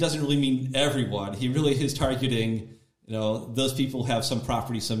guess he doesn't really mean everyone. He really is targeting, those people have some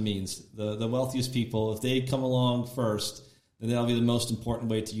property, some means. The wealthiest people, if they come along first, then that'll be the most important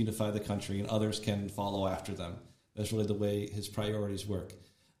way to unify the country, and others can follow after them. That's really the way his priorities work.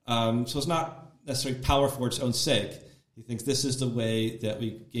 So it's not necessarily power for its own sake. He thinks this is the way that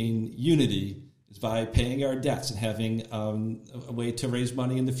we gain unity, is by paying our debts and having a way to raise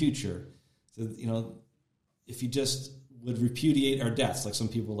money in the future. So, if you just would repudiate our debts, like some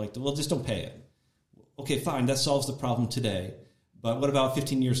people like to, well, just don't pay it. Okay, fine, that solves the problem today. But what about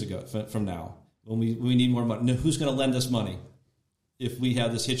 15 years ago from now, when we need more money? Who's going to lend us money if we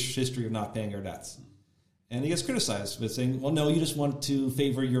have this history of not paying our debts? And he gets criticized for saying, well, no, you just want to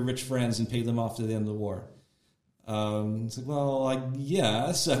favor your rich friends and pay them off to the end of the war. It's like, well,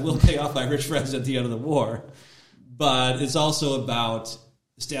 yes, I will pay off my rich friends at the end of the war, but it's also about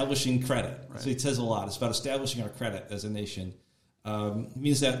establishing credit. Right. So he says a lot. It's about establishing our credit as a nation. It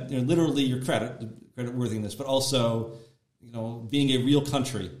means that literally your credit worthiness, but also being a real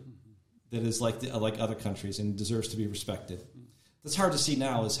country that is like other countries and deserves to be respected. That's hard to see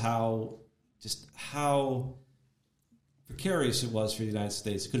now is how precarious it was for the United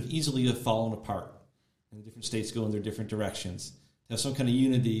States. It could have easily fallen apart. And the different states go in their different directions. To have some kind of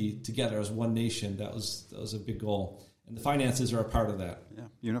unity together as one nation, that was a big goal. And the finances are a part of that. Yeah,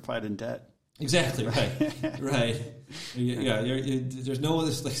 unified in debt. Exactly, right. Right. Yeah, there's no,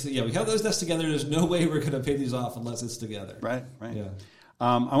 we have those debts together. There's no way we're going to pay these off unless it's together. Right. Yeah.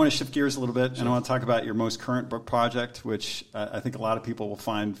 I want to shift gears a little bit, and I want to talk about your most current book project, which I think a lot of people will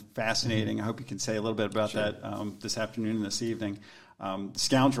find fascinating. Mm-hmm. I hope you can say a little bit about that this afternoon and this evening.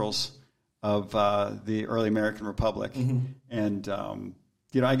 Scoundrels of the early American Republic. Mm-hmm. And,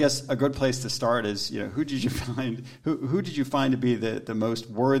 I guess a good place to start is, who did you find to be the most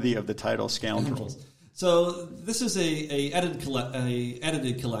worthy of the title Scoundrels? So this is a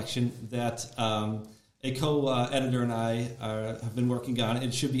edited collection that a co-editor and I have been working on.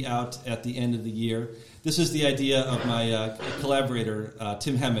 It should be out at the end of the year. This is the idea of my collaborator,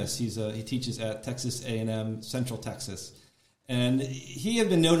 Tim Hemis. He teaches at Texas A&M, Central Texas. And he had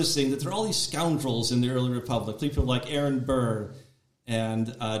been noticing that there are all these scoundrels in the early republic, people like Aaron Burr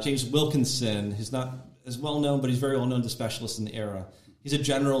and James Wilkinson, who's not as well known, but he's very well known to specialists in the era. He's a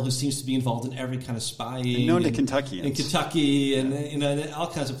general who seems to be involved in every kind of spying. And known to Kentucky. In Kentucky and in all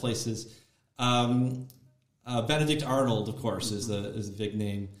kinds of places. Benedict Arnold, of course, is the big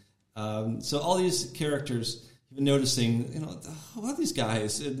name. So all these characters, you've been noticing, who are these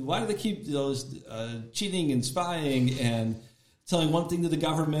guys? Why do they keep cheating and spying and telling one thing to the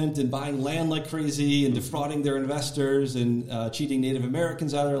government and buying land like crazy and defrauding their investors and cheating Native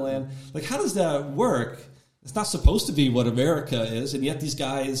Americans out of their land? Like, how does that work? It's not supposed to be what America is, and yet these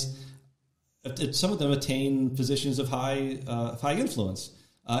guys, some of them attain positions of high influence.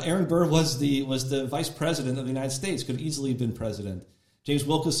 Aaron Burr was the vice president of the United States, could easily have been president. James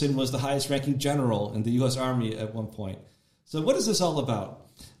Wilkinson was the highest-ranking general in the U.S. Army at one point. So what is this all about?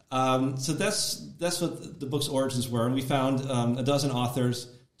 So that's what the book's origins were, and we found a dozen authors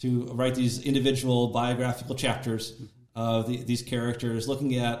to write these individual biographical chapters of these characters,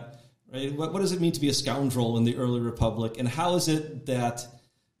 looking at right? What does it mean to be a scoundrel in the early republic, and how is it that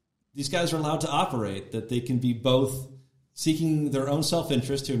these guys are allowed to operate, that they can be both seeking their own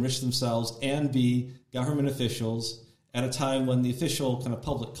self-interest to enrich themselves and be government officials at a time when the official kind of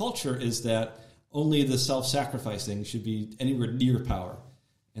public culture is that only the self-sacrificing should be anywhere near power.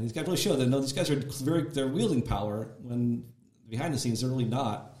 And these guys really show that, no, these guys they're wielding power when behind the scenes they're really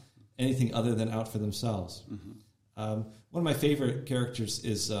not anything other than out for themselves. One of my favorite characters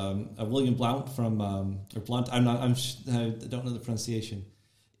is William Blount Blunt. I don't know the pronunciation.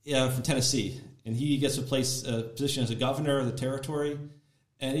 From Tennessee, and he gets a position as a governor of the territory,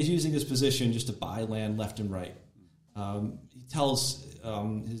 and he's using his position just to buy land left and right. He tells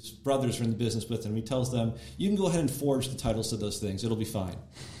his brothers are in the business with him. He tells them, "You can go ahead and forge the titles to those things; it'll be fine."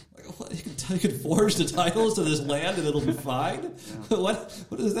 Like, what? You can forge the titles to this land and it'll be fine? Yeah.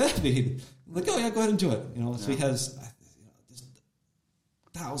 What does that mean? I'm like, oh yeah, go ahead and do it. So he has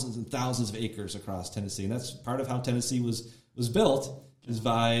thousands and thousands of acres across Tennessee, and that's part of how Tennessee was built. Is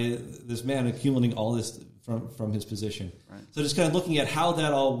by this man accumulating all this from his position. Right. So just kind of looking at how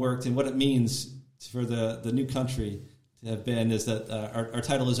that all worked and what it means for the new country to have been is that our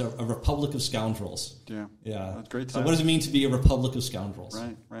title is a Republic of Scoundrels. Yeah. That's great title. So what does it mean to be a Republic of Scoundrels?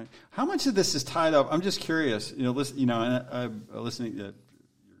 Right. How much of this is tied up? I'm just curious. Listening to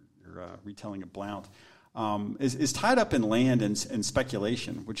your retelling of Blount. Is tied up in land and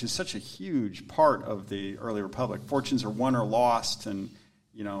speculation, which is such a huge part of the early republic. Fortunes are won or lost, and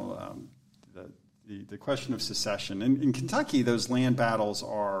the question of secession. In Kentucky, those land battles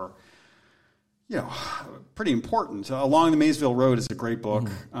are pretty important. Along the Maysville Road is a great book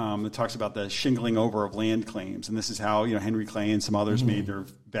that talks about the shingling over of land claims, and this is how Henry Clay and some others made their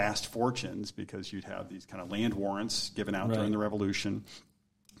vast fortunes, because you'd have these kind of land warrants given out during the Revolution,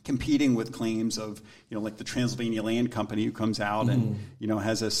 competing with claims of, like the Transylvania Land Company, who comes out and,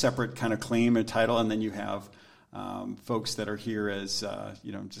 has a separate kind of claim and title. And then you have folks that are here as,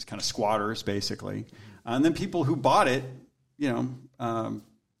 just kind of squatters, basically. And then people who bought it,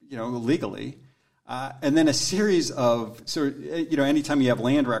 legally. And then a series of, anytime you have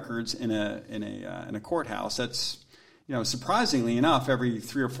land records in a courthouse, that's, surprisingly enough, every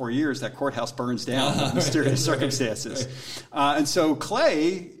 3 or 4 years, that courthouse burns down in mysterious circumstances. Right. And so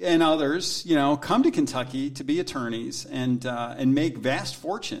Clay and others, come to Kentucky to be attorneys and make vast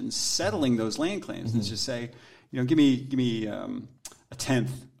fortunes settling those land claims. And just say, give me a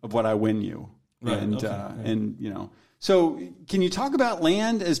tenth of what I win you. Right. And so can you talk about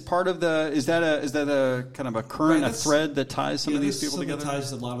land as part of is that a kind of a current, a thread that ties some of these people together? That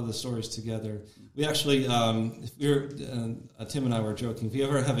ties a lot of the stories together. We actually, Tim and I were joking, if we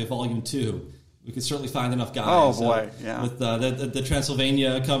ever have a volume 2, we could certainly find enough guys. Oh boy, yeah. With the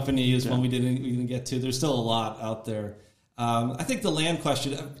Transylvania Company is one we didn't get to. There's still a lot out there. I think the land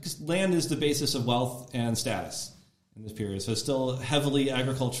question, because land is the basis of wealth and status in this period. So it's still heavily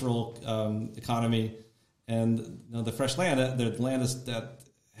agricultural economy. And the fresh land, the land that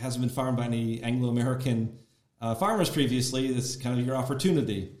hasn't been farmed by any Anglo-American farmers previously, this is kind of your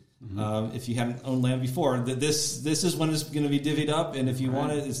opportunity. If you hadn't owned land before, this is when it's going to be divvied up, and if you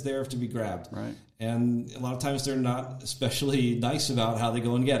want it, it's there to be grabbed. Right. And a lot of times they're not especially nice about how they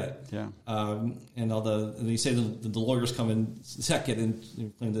go and get it. Yeah. And you say the lawyers come in second and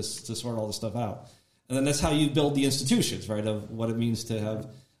claim to sort all this stuff out. And then that's how you build the institutions, right, of what it means to have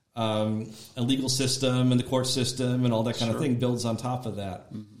a legal system and the court system and all that kind of thing builds on top of that.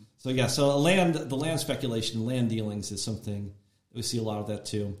 So the land speculation, land dealings is something that we see a lot of that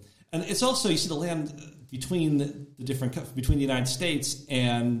too. And it's also, you see the land between between the United States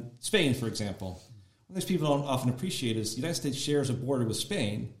and Spain, for example. One thing people don't often appreciate is the United States shares a border with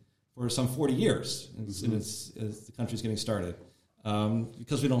Spain for some 40 years as the country's getting started,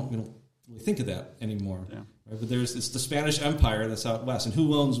 because we don't really think of that anymore. Yeah. Right? But it's the Spanish Empire that's out west, and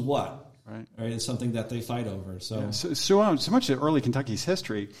who owns what. Right, it's something that they fight over. So much of early Kentucky's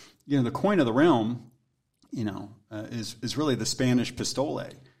history, the coin of the realm, is really the Spanish pistole.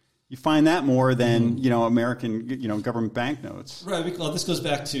 You find that more than American government banknotes. Right. Well, this goes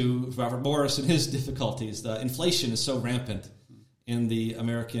back to Robert Morris and his difficulties. The inflation is so rampant in the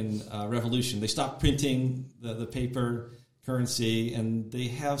American Revolution. They stopped printing the paper currency, and they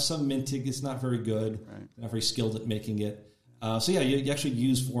have some minting. It's not very good. Right. They're not very skilled at making it. You actually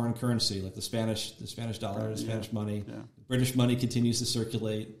use foreign currency, like the Spanish dollar, Spanish money. Yeah. British money continues to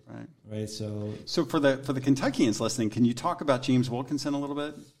circulate. Right. So for the Kentuckians listening, can you talk about James Wilkinson a little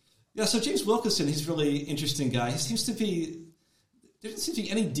bit? Yeah. So James Wilkinson, he's a really interesting guy. He seems to be there didn't seem to be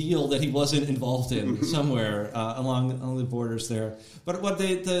any deal that he wasn't involved in somewhere along the borders there. But what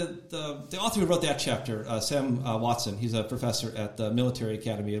the author who wrote that chapter, Sam Watson, he's a professor at the Military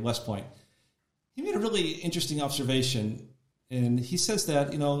Academy at West Point. He made a really interesting observation, and he says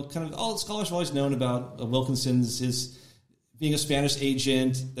that kind of all scholars have always known about Wilkinson's his being a Spanish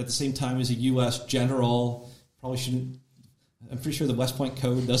agent at the same time as a U.S. general. Probably shouldn't. I'm pretty sure the West Point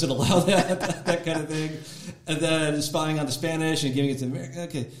Code doesn't allow that kind of thing. And then spying on the Spanish and giving it to America.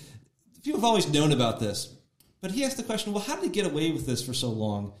 Okay. People have always known about this. But he asked the question, well, how did he get away with this for so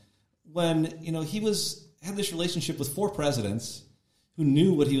long? When, he had this relationship with 4 presidents who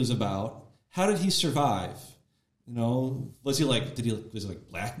knew what he was about. How did he survive? Was he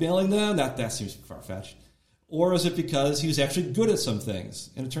blackmailing them? That seems far-fetched. Or was it because he was actually good at some things?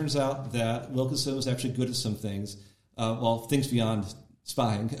 And it turns out that Wilkinson was actually good at some things. Things beyond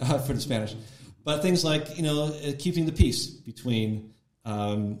spying for the Spanish, but things like keeping the peace between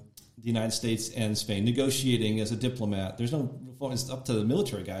the United States and Spain, negotiating as a diplomat. There's no, it's up to the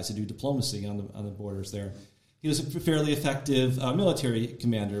military guys to do diplomacy on the borders there. He was a fairly effective military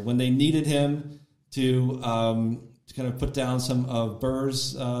commander when they needed him to kind of put down some of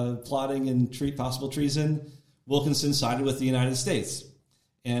Burr's plotting and possible treason. Wilkinson sided with the United States.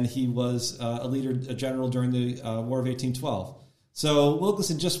 And he was a general during the War of 1812. So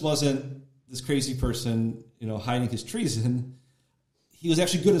Wilkinson just wasn't this crazy person, hiding his treason. He was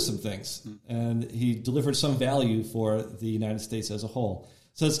actually good at some things, and he delivered some value for the United States as a whole.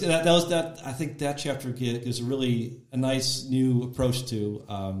 So I think that chapter gives a nice new approach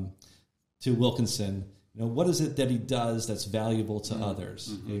to Wilkinson. What is it that he does that's valuable to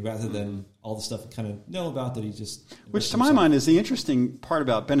others, rather than all the stuff we kind of know about that he just... Which, to my mind, is the interesting part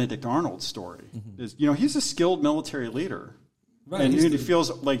about Benedict Arnold's story. Is he's a skilled military leader. Right. And he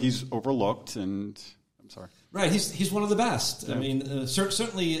feels like he's overlooked, and... I'm sorry. Right, he's one of the best. Yeah. I mean,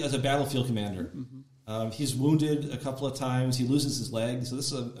 certainly as a battlefield commander. He's wounded a couple of times. He loses his leg. So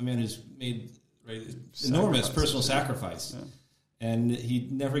this is a man who's made enormous personal sacrifice. Yeah. And he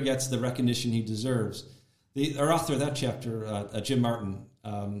never gets the recognition he deserves. Our author of that chapter, Jim Martin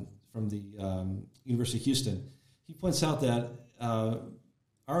from the University of Houston, he points out that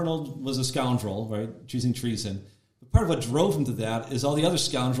Arnold was a scoundrel, right, choosing treason. But part of what drove him to that is all the other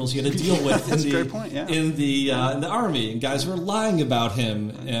scoundrels he had to deal with in the army, and guys who were lying about him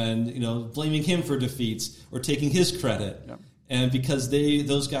and blaming him for defeats or taking his credit. Yep. And because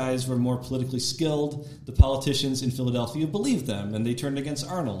those guys were more politically skilled, the politicians in Philadelphia believed them, and they turned against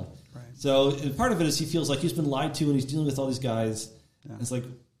Arnold. Right. So part of it is he feels like he's been lied to, and he's dealing with all these guys. Yeah. It's like,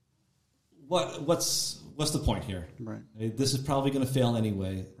 what's the point here? Right. This is probably going to fail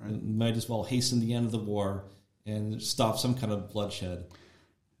anyway. Right. Might as well hasten the end of the war and stop some kind of bloodshed.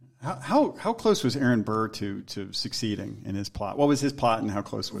 How close was Aaron Burr to succeeding in his plot? What was his plot, and how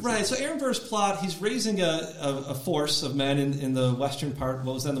close was it? Right, so Aaron Burr's plot, he's raising a force of men in the western part,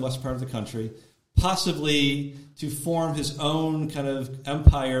 what was then the western part of the country, possibly to form his own kind of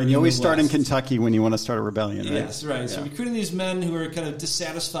empire. And you always start in Kentucky when you want to start a rebellion, right? Yes, right. Yeah. So recruiting these men who are kind of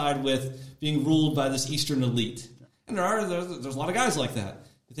dissatisfied with being ruled by this Eastern elite. And there's a lot of guys like that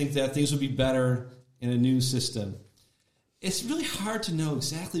who think that things would be better in a new system. It's really hard to know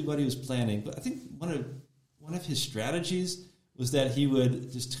exactly what he was planning, but I think one of his strategies was that he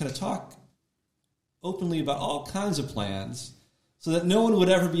would just kind of talk openly about all kinds of plans so that no one would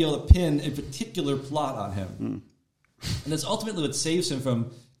ever be able to pin a particular plot on him. And that's ultimately what saves him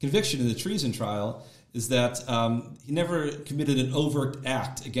from conviction in the treason trial, is that he never committed an overt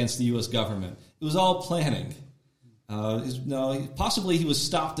act against the U.S. government. It was all planning. Possibly he was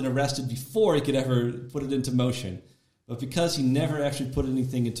stopped and arrested before he could ever put it into motion. But because he never actually put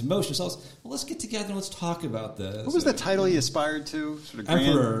anything into motion, so let's get together and let's talk about this. What was the title he aspired to? Sort of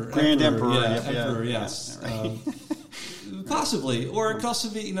Grand Emperor. Yeah, Emperor, yes. Yeah, possibly. Or it could also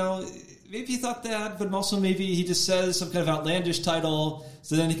be, maybe he thought that, but also maybe he just says some kind of outlandish title.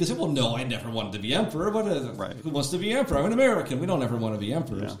 So then he goes, well, no, I never wanted to be emperor. Who wants to be emperor? I'm an American. We don't ever want to be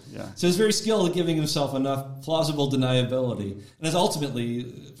emperors. Yeah. So he's very skilled at giving himself enough plausible deniability. And that's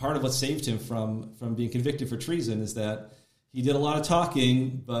ultimately part of what saved him from being convicted for treason, is that he did a lot of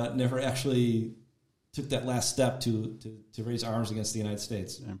talking, but never actually took that last step to raise arms against the United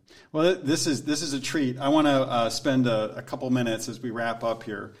States. Yeah. Well, this is a treat. I want to spend a couple minutes as we wrap up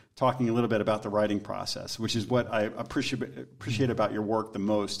here talking a little bit about the writing process, which is what I appreciate about your work the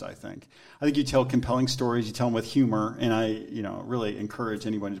most, I think. I think you tell compelling stories, you tell them with humor, and I really encourage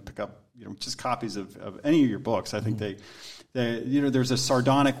anyone to pick up just copies of any of your books. I think they there's a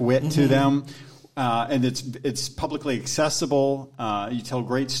sardonic wit to them. and it's publicly accessible. You tell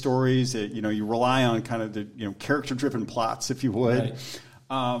great stories. You rely on kind of the character-driven plots, if you would,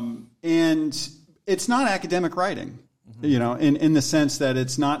 and it's not academic writing. In the sense that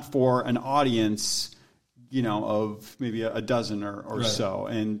it's not for an audience, of maybe a dozen or so,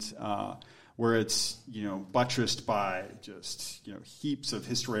 and where it's buttressed by just heaps of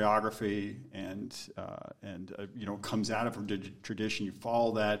historiography and comes out of a tradition. You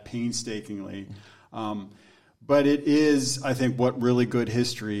follow that painstakingly, but it is, I think, what really good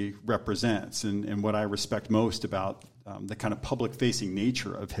history represents, and what I respect most about the kind of public-facing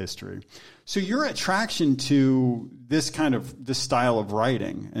nature of history. So your attraction to this style of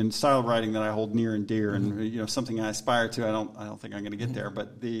writing, and style of writing that I hold near and dear, and something I aspire to. I don't think I'm going to get there,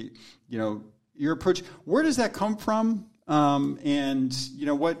 but your approach. Where does that come from? And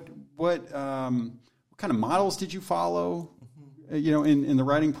what kind of models did you follow? In the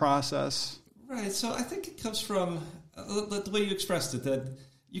writing process. Right. So I think it comes from the way you expressed it, that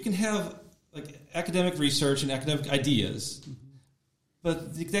you can have academic research and academic ideas,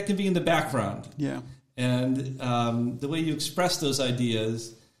 but that can be in the background. Yeah. And the way you express those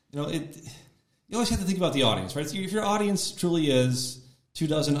ideas, you always have to think about the audience, right? So if your audience truly is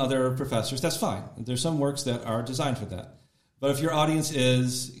 24 other professors, that's fine. There's some works that are designed for that. But if your audience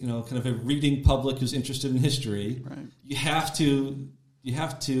is, kind of a reading public who's interested in history, right, you have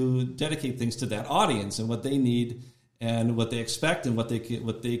to dedicate things to that audience and what they need and what they expect and what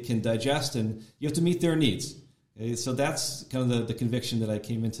they can digest, and you have to meet their needs. Okay? So that's kind of the conviction that I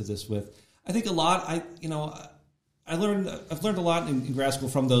came into this with. I think a lot. I've learned a lot in grad school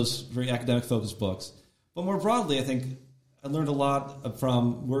from those very academic focused books, but more broadly, I think I learned a lot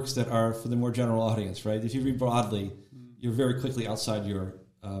from works that are for the more general audience. Right? If you read broadly, you're very quickly outside your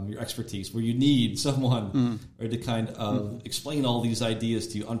expertise, where you need someone to kind of explain all these ideas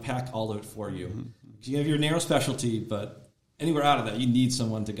to you, unpack all of it for you. You have your narrow specialty, but anywhere out of that, you need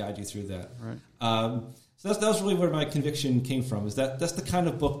someone to guide you through that. Right. So that was really where my conviction came from. Is that's the kind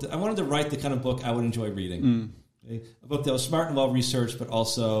of book that I wanted to write, the kind of book I would enjoy reading. Okay? A book that was smart and well researched, but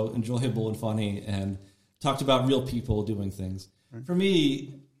also enjoyable and funny, and talked about real people doing things. Right. For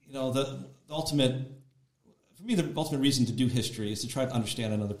me, the ultimate reason to do history is to try to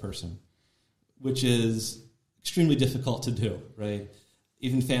understand another person, which is extremely difficult to do, right?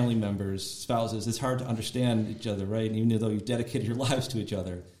 Even family members, spouses, it's hard to understand each other, right? Even though you've dedicated your lives to each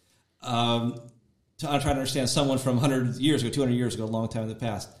other. To try to understand someone from 100 years ago, 200 years ago, a long time in the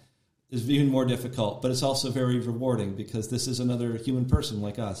past, is even more difficult, but it's also very rewarding because this is another human person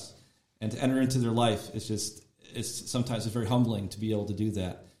like us. And to enter into their life, sometimes very humbling to be able to do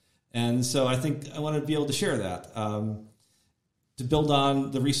that. And so I think I want to be able to share that, to build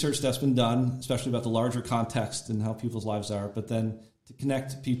on the research that's been done, especially about the larger context and how people's lives are, but then to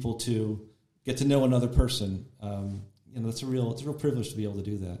connect people to get to know another person. It's a real privilege to be able to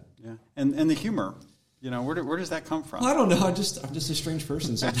do that. Yeah, and the humor. Where does that come from? Well, I don't know. I'm just a strange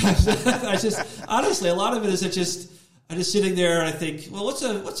person sometimes. Honestly, a lot of it is I'm just sitting there and I think, well, what's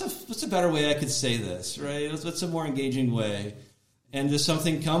a better way I could say this, right? What's a more engaging way? And just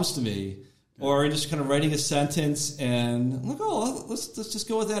something comes to me, or just kind of writing a sentence, and I'm like, oh, let's just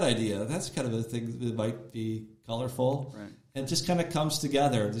go with that idea. That's kind of a thing that might be colorful, right? And it just kind of comes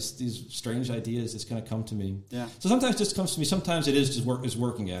together. These strange ideas just kind of come to me. Yeah. So sometimes it just comes to me. Sometimes it is just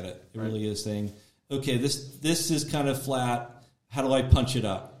working at it. It right. really is saying, okay, this is kind of flat. How do I punch it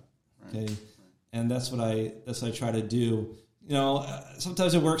up? Right. Okay, right. And that's what I try to do.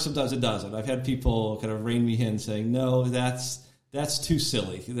 Sometimes it works, sometimes it doesn't. I've had people kind of rein me in, saying, no, that's too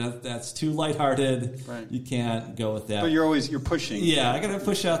silly. That's too lighthearted. Right. You can't go with that. But you're pushing. Yeah, I got to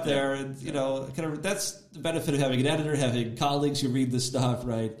push out there, and that's the benefit of having an editor, having colleagues who read this stuff.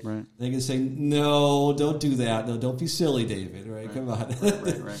 Right. Right. They can say, no, don't do that. No, don't be silly, David. Right. Come on.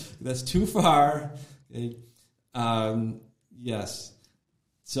 Right. That's too far. Okay. Yes.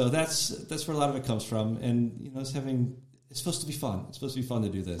 So that's where a lot of it comes from, and it's supposed to be fun. It's supposed to be fun to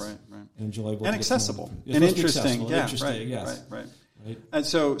do this. Right. And enjoyable. And accessible. And interesting. Yeah, interesting, yes. Right. And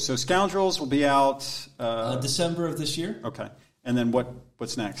so Scoundrels will be out... December of this year. Okay. And then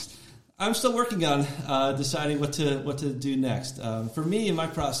what's next? I'm still working on deciding what to do next. For me, in my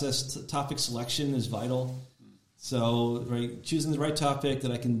process, topic selection is vital. So choosing the right topic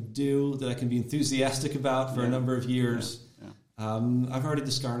that I can do, that I can be enthusiastic about for a number of years. Yeah. I've already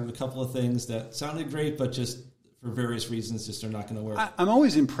discarded a couple of things that sounded great, but just... for various reasons, just are not going to work. I'm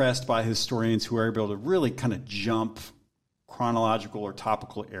always impressed by historians who are able to really kind of jump chronological or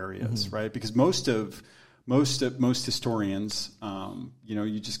topical areas, right? Because most historians,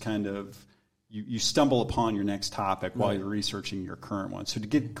 you just kind of, you stumble upon your next topic while you're researching your current one. So to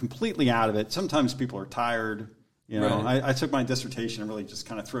get completely out of it, sometimes people are tired. You know, I took my dissertation and really just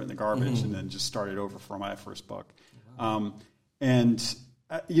kind of threw it in the garbage and then just started over for my first book. You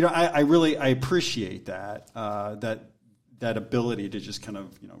know, I appreciate that ability to just kind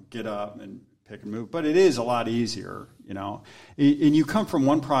of, you know, get up and pick and move. But it is a lot easier, you know. And you come from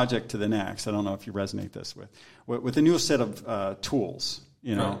one project to the next. I don't know if you resonate this with a new set of tools,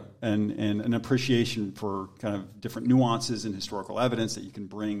 you know, and an appreciation for kind of different nuances and historical evidence that you can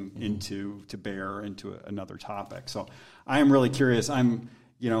bring to bear into another topic. So I am really curious. I'm,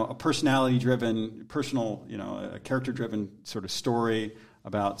 you know, a personality-driven, personal, you know, a character-driven sort of story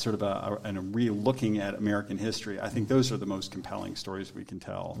about sort of a re-looking at American history. I think those are the most compelling stories we can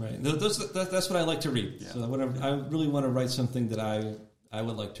tell. Right. That's what I like to read. Yeah. So I really want to write something that I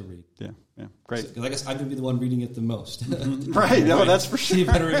would like to read. Yeah. Great. Because I guess I'm going to be the one reading it the most. Right. No, that's for sure. You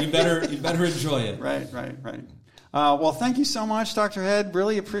better enjoy it. Right. Well, thank you so much, Dr. Head.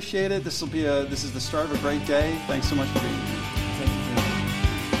 Really appreciate it. This is the start of a great day. Thanks so much for being here.